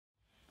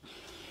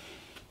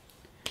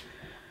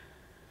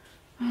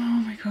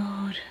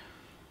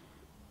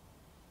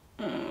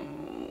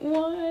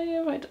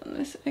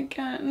this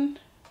again.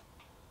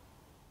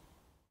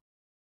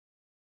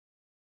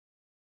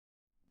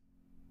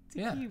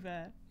 Yeah.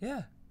 Cuba?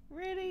 Yeah.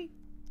 Really?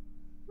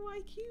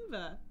 Why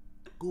Cuba?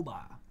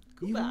 Cuba.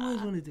 Cuba. You've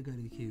always wanted to go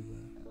to Cuba.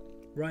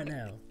 Right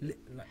now.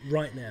 Like,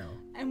 right now.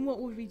 And what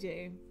would we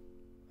do?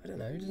 I don't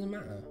know, it doesn't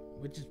matter.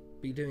 We'd just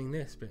be doing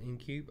this, but in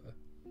Cuba.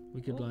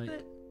 We could,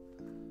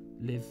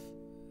 live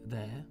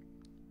there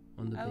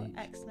on the beach. Oh,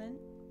 excellent.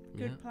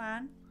 Good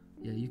plan.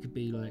 Yeah, you could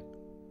be, like,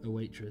 a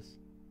waitress.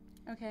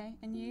 Okay,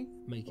 and you?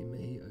 Making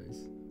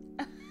mojitos.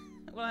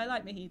 Well, I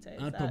like mojitos.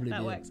 I'd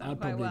That works out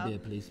quite well. be a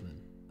policeman.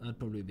 I'd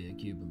probably be a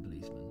Cuban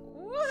policeman.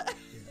 What?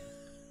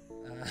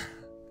 Yeah.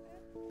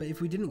 But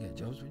if we didn't get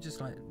jobs, we'd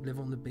just, like, live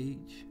on the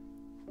beach,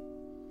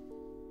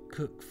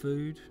 cook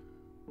food,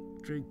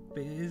 drink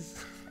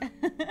beers.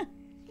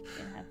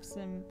 And have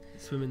some...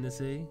 Swim in the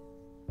sea.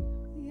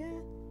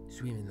 Yeah.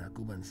 Swim in the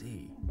Cuban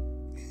sea.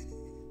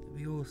 That'd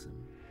be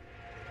awesome.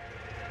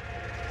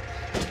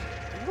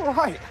 You all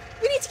right?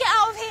 We need to get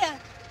out of here!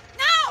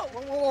 Now!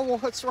 Whoa,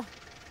 what's wrong?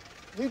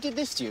 Who did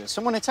this to you?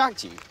 Someone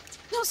attacked you?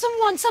 Not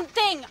someone,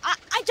 something.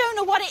 I don't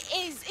know what it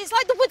is. It's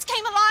like the woods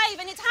came alive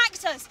and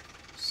attacked us.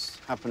 It's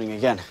happening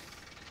again.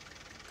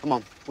 Come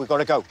on, we've got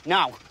to go,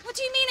 now. What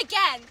do you mean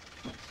again?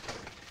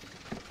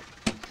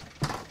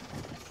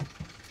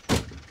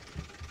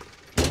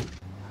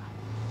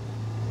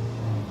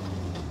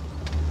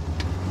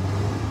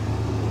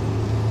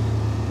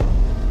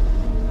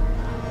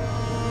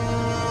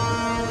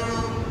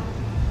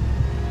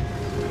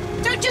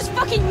 Don't just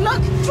fucking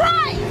look,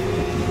 drive!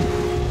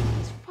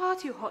 It's far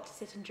too hot to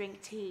sit and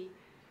drink tea.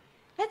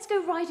 Let's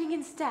go riding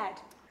instead.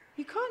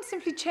 You can't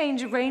simply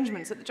change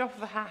arrangements at the drop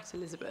of a hat,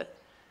 Elizabeth.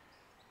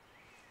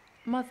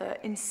 Mother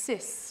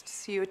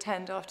insists you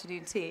attend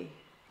afternoon tea.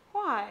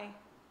 Why?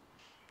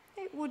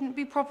 It wouldn't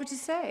be proper to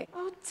say.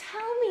 Oh,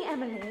 tell me,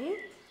 Emily.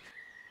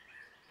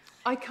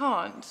 I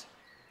can't.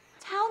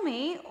 Tell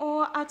me,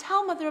 or I'll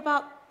tell Mother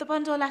about the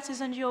bundle of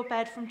letters under your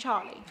bed from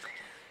Charlie.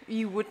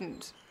 You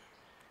wouldn't.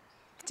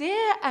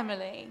 Dear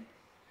Emily,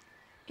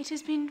 it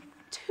has been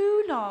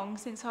too long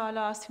since our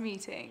last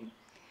meeting.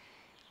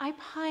 I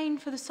pine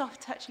for the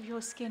soft touch of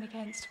your skin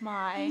against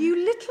mine. You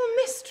little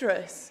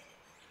mistress.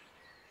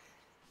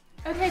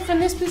 Okay, from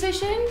this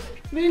position,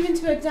 move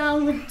into a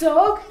downward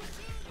dog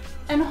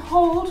and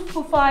hold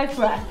for 5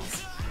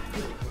 breaths.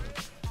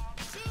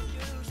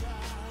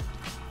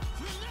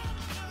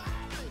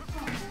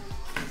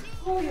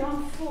 Oh, you're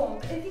on form.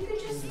 But if you could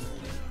just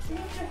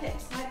lift your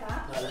hips like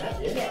that. Like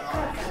that, yeah?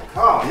 Yeah, perfect.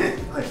 Oh, yeah.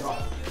 Nice.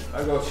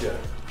 I got you.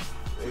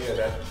 Yeah,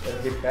 that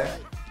hip back.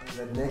 And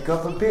that neck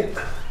up a bit.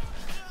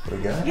 There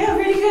we go. Yeah,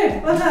 really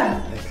good. Well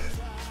done. Thanks.